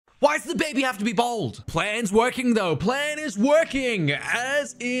Why does the baby have to be bold? Plan's working though. Plan is working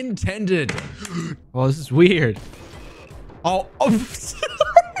as intended. Well, this is weird. Oh.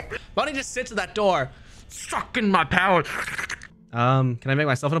 Bonnie just sits at that door, sucking my power. Can I make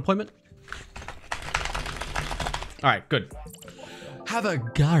myself an appointment? All right, good. Have a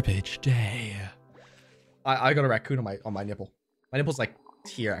garbage day. I got a raccoon on my nipple. My nipple's like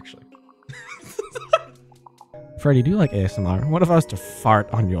here, actually. Freddy, do you like ASMR? What if I was to fart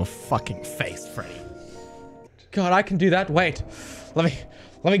on your fucking face, Freddy? God, I can do that. Wait, let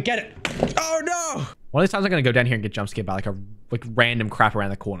me get it. Oh no! One of these times I'm gonna go down here and get jump scared by like random crap around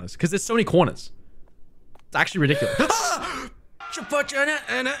the corners because there's so many corners. It's actually ridiculous.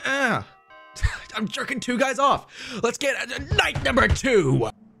 I'm jerking 2 guys off. Let's get night number 2.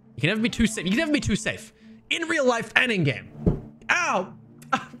 You can never be too safe. You can never be too safe in real life and in game. Ow!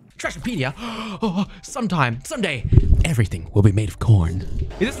 Trashopedia. Oh, someday, everything will be made of corn.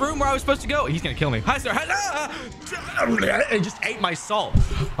 Is this room where I was supposed to go? He's gonna kill me. Hi, sir. He just ate my soul.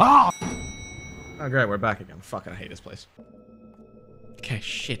 Oh, great, we're back again. Fucking, I hate this place. okay,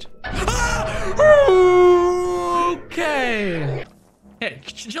 shit. Okay. Hey,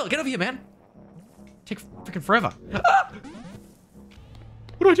 chill. Get over here, man. Take freaking forever.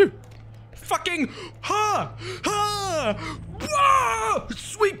 What do I do? Fucking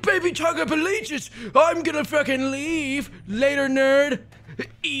sweet baby compilation. I'm gonna fucking leave later, nerd.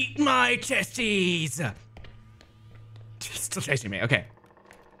 Eat my testes. Still chasing me. Okay.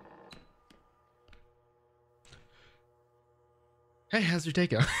 Hey, how's your day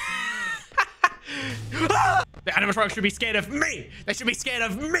go? The animatronics should be scared of me. They should be scared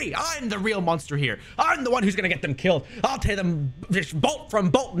of me. I'm the real monster here. I'm the one who's gonna get them killed. I'll tear them bolt from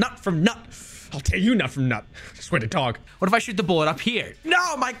bolt, nut from nut. I'll tear you nut from nut. I swear to dog. What if I shoot the bullet up here?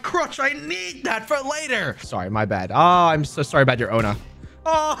 No, my crutch. I need that for later. Sorry, my bad. Oh, I'm so sorry about your Ona.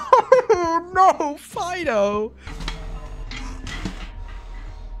 Oh no, Fido.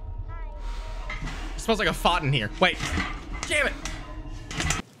 It smells like a fart in here. Wait. Damn it.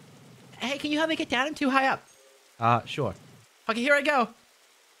 Hey, can you help me get down? I'm too high up. Sure. Okay, here I go.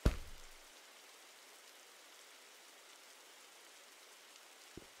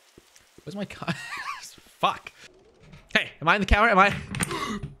 Where's my car? Fuck. Hey, am I in the camera? Am I?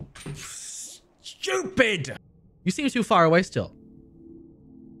 Stupid! You seem too far away still.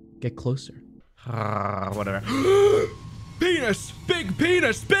 Get closer. Whatever. Penis! Big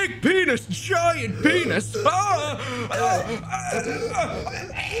penis! Big penis! Giant penis!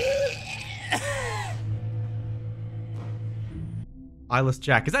 Eyeless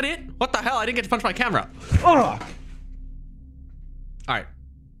Jack. Is that it? What the hell? I didn't get to punch my camera. All right.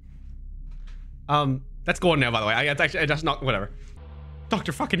 That's gone now, by the way. I just not whatever.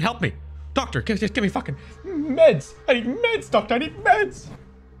 Doctor, fucking help me. Doctor, just give me fucking meds. I need meds, doctor. I need meds.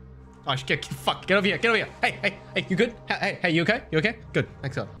 Oh, get over here. Get over here. Hey, you good? Hey, you okay? You okay? Good.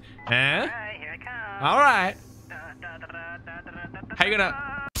 Thanks, God. Here I come. All right. How you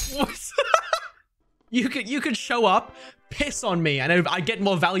gonna? What? You could show up, piss on me, and I get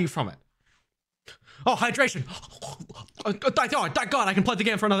more value from it. Oh, hydration. Oh, thank God, I can play the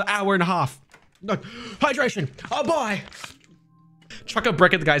game for another hour and a half. No, hydration. Oh boy. Chuck a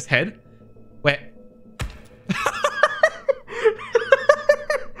brick at the guy's head. Wait.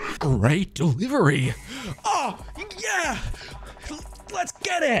 Great delivery. Oh, yeah. Let's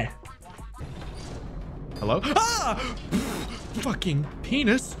get it. Hello? Ah! Fucking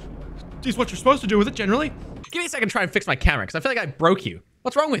penis. Is what you're supposed to do with it generally. Give me a second to try and fix my camera because I feel like I broke you.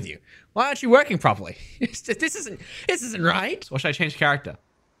 What's wrong with you? Why aren't you working properly? This isn't right. Or should I change character?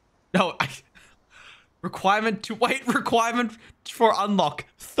 No, requirement for unlock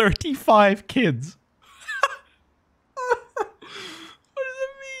 35 kids. What does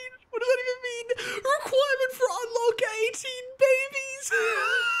that mean? What does that even mean? Requirement for unlock 18 babies.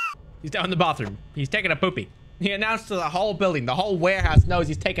 He's down in the bathroom. He's taking a poopy. He announced to the whole building, the whole warehouse knows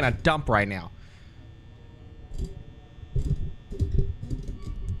he's taking a dump right now.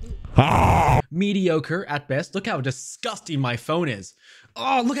 Mediocre at best. Look how disgusting my phone is.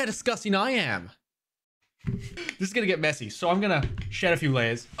 Oh, look how disgusting I am. This is gonna get messy, so I'm gonna shed a few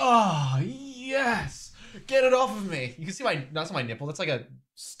layers. Oh, yes. Get it off of me. You can see that's not my nipple. That's like a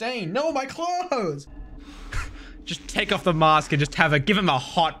stain. No, my clothes. Just take off the mask and just give him a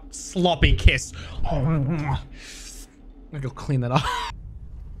hot, sloppy kiss. I'm gonna go clean that up.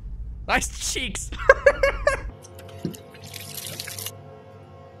 Nice cheeks.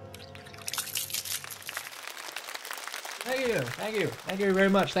 Thank you very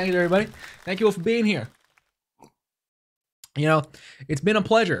much. Thank you, everybody. Thank you all for being here. You know, it's been a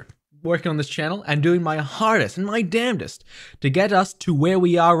pleasure working on this channel and doing my hardest and my damnedest to get us to where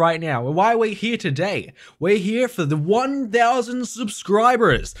we are right now. Why are we here today? We're here for the 1,000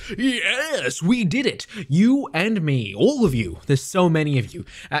 subscribers. Yes, we did it. You and me, all of you. There's so many of you.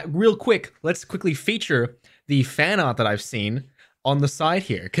 Real quick, let's quickly feature the fan art that I've seen on the side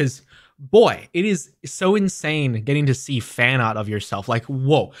here, because boy, it is so insane getting to see fan art of yourself. Like,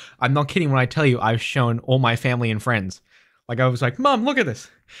 whoa, I'm not kidding when I tell you I've shown all my family and friends. Like, I was like, Mom, look at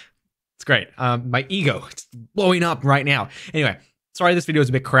this. It's great. My ego, it's blowing up right now. Anyway, sorry this video is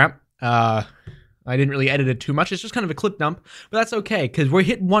a bit crap. I didn't really edit it too much. It's just kind of a clip dump, but that's okay because we're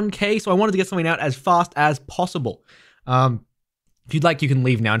hit 1K, so I wanted to get something out as fast as possible. If you'd like, you can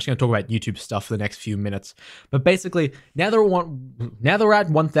leave now. I'm just going to talk about YouTube stuff for the next few minutes. But basically, now that we're at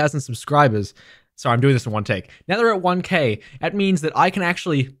 1,000 subscribers, sorry, I'm doing this in one take. Now that we're at 1K, that means that I can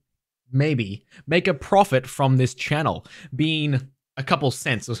actually maybe make a profit from this channel, being a couple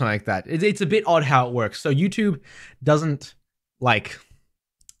cents or something like that. It's a bit odd how it works. So YouTube doesn't like,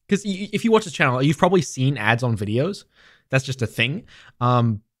 because if you watch this channel, you've probably seen ads on videos. That's just a thing.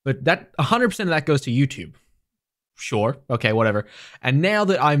 But that 100% of that goes to YouTube. Sure, okay, whatever. And now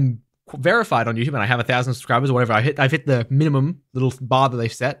that I'm verified on YouTube and I have 1,000 subscribers or whatever, I've hit the minimum little bar that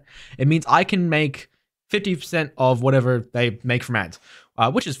they've set. It means I can make 50% of whatever they make from ads,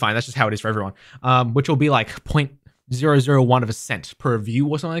 which is fine. That's just how it is for everyone. Which will be like 0.001 of a cent per view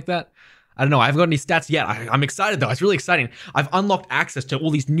or something like that. I don't know. I haven't got any stats yet. I'm excited though. It's really exciting. I've unlocked access to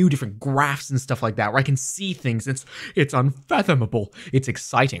all these new different graphs and stuff like that where I can see things. It's unfathomable. It's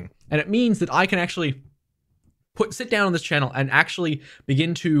exciting. And it means that I can actually sit down on this channel and actually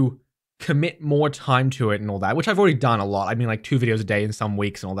begin to commit more time to it and all that, which I've already done a lot. I mean, like 2 videos a day in some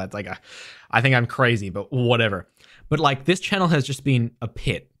weeks and all that. Like, I think I'm crazy, but whatever. But like, this channel has just been a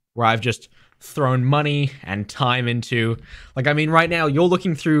pit where I've just thrown money and time into. Like, I mean, right now you're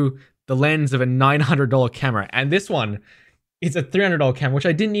looking through the lens of a $900 camera, and this one is a $300 camera, which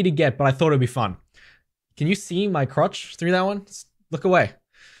I didn't need to get, but I thought it'd be fun. Can you see my crotch through that one? Just look away.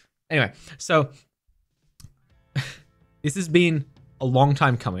 Anyway, so this has been a long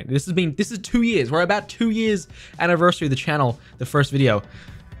time coming. This is 2 years. We're about 2 years anniversary of the channel, the first video.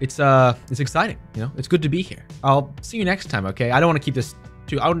 It's exciting, you know? It's good to be here. I'll see you next time, okay? I don't want to keep this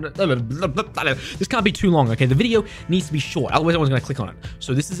this can't be too long, okay? The video needs to be short, otherwise everyone's gonna click on it.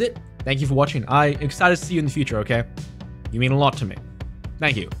 So this is it. Thank you for watching. I'm excited to see you in the future, okay? You mean a lot to me.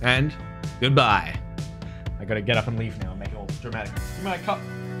 Thank you, and goodbye. I gotta get up and leave now and make it all dramatic. Give me my cup.